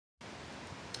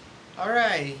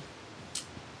Alright,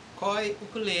 Koi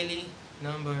ukulele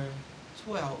number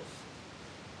 12.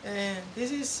 And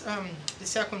this is the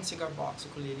second cigar box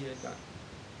ukulele I got.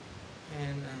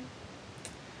 And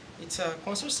it's a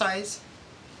concert size.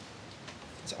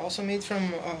 It's also made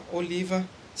from Oliva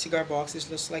cigar box. It's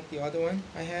just like the other one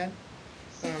I had.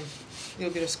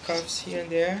 Little bit of scuffs here and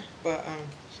there, but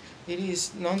it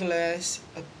is nonetheless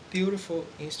a beautiful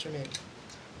instrument.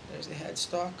 There's the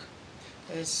headstock.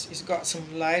 It's got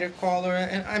some lighter color,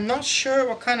 and I'm not sure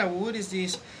what kind of wood is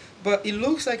this, but it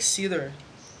looks like cedar.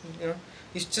 You know,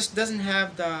 it just doesn't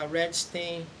have the red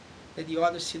stain that the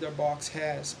other cedar box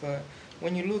has. But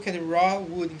when you look at the raw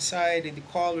wood inside, the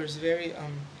color is very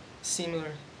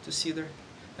similar to cedar,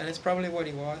 and it's probably what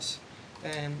it was.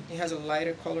 And it has a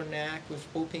lighter color neck with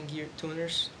open gear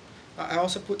tuners. I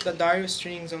also put the Dario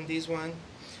strings on this one.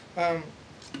 Um,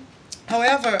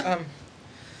 however,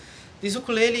 this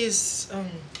ukulele is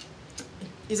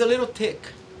a little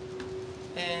thick,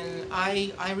 and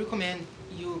I recommend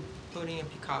you putting a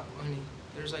pickup on it.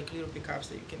 There's like little pickups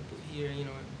that you can put here, you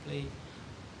know, and play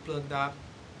plugged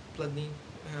in.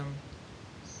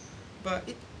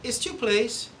 But it still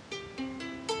plays.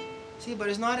 See, but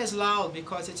it's not as loud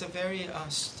because it's a very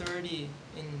sturdy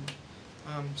and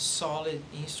solid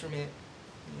instrument.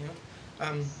 You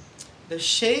know, the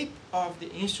shape of the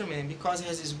instrument, because it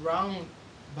has this round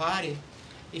body,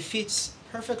 it fits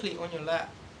perfectly on your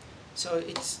lap. So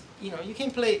it's, you know, you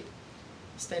can play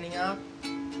standing up,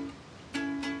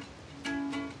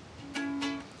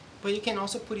 but you can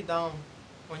also put it down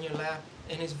on your lap,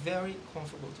 and it's very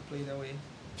comfortable to play that way.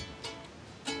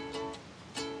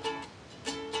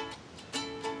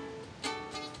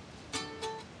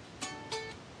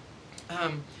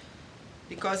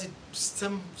 Because it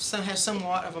has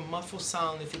somewhat of a muffled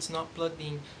sound if it's not plugged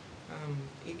in.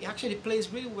 It actually plays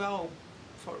really well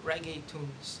for reggae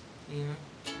tunes, you know.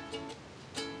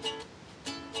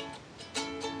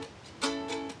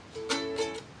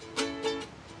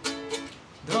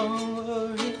 Don't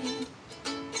worry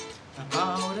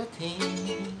about a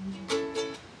thing,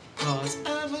 'cause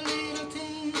every little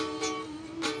thing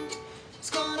is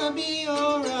gonna be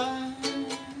alright.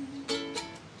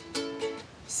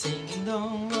 Singing,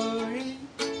 don't worry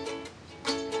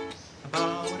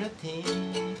about a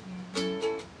thing,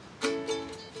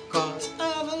 'cause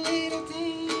every little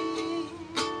thing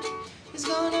is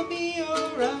gonna be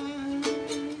alright.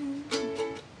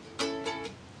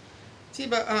 See,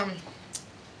 but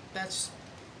that's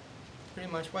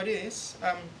pretty much what it is.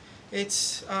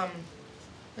 It's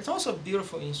also a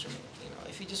beautiful instrument. You know,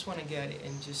 if you just want to get it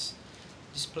and just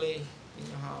play in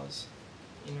your house,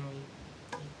 you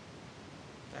know,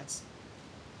 that's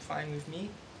fine with me.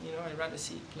 You know, I'd rather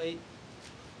see it played.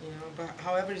 You know, but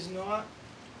however, it's not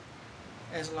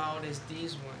as loud as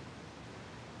this one.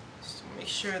 So make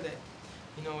sure that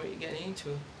you know what you're getting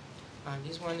into.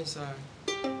 This one is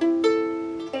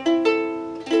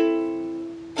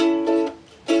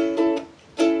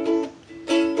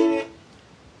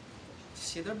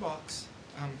cedar box,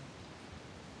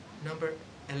 number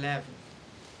 11.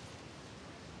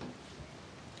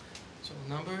 So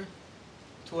number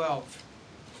 12.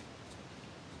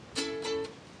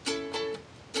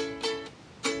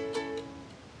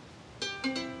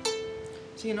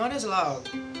 See, not as loud.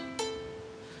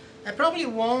 I probably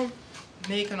won't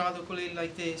make another ukulele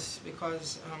like this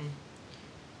because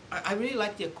I really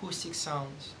like the acoustic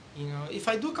sounds. You know, if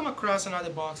I do come across another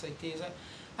box like this,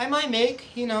 I might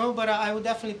make, you know, but I would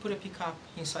definitely put a pickup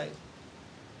inside.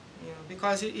 You know,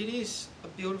 because it is a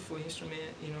beautiful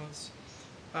instrument. You know,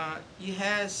 it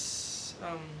has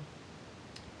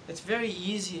it's very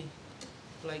easy,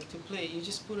 like, to play. You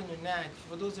just put it on your neck.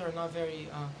 For those that are not very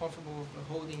comfortable with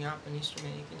holding up an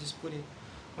instrument, you can just put it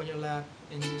on your lap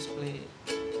and just play it.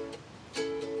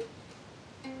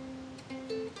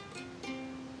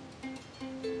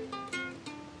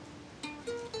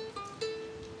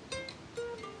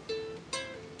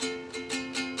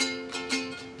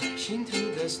 Dashing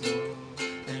through the snow,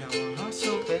 and our hearts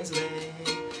open sleigh.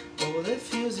 Oh, the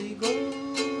fields we go,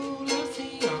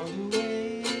 laughing all the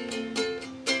way.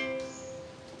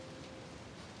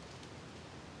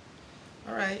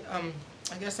 Alright,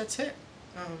 I guess that's it.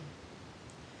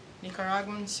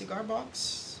 Nicaraguan cigar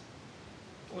box,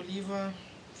 Oliva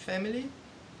family,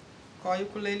 Koi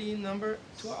ukulele number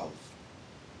 12.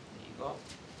 There you go.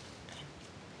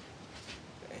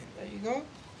 And there you go.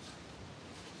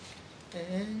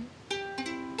 And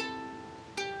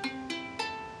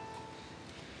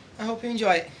I hope you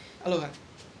enjoy it. Aloha.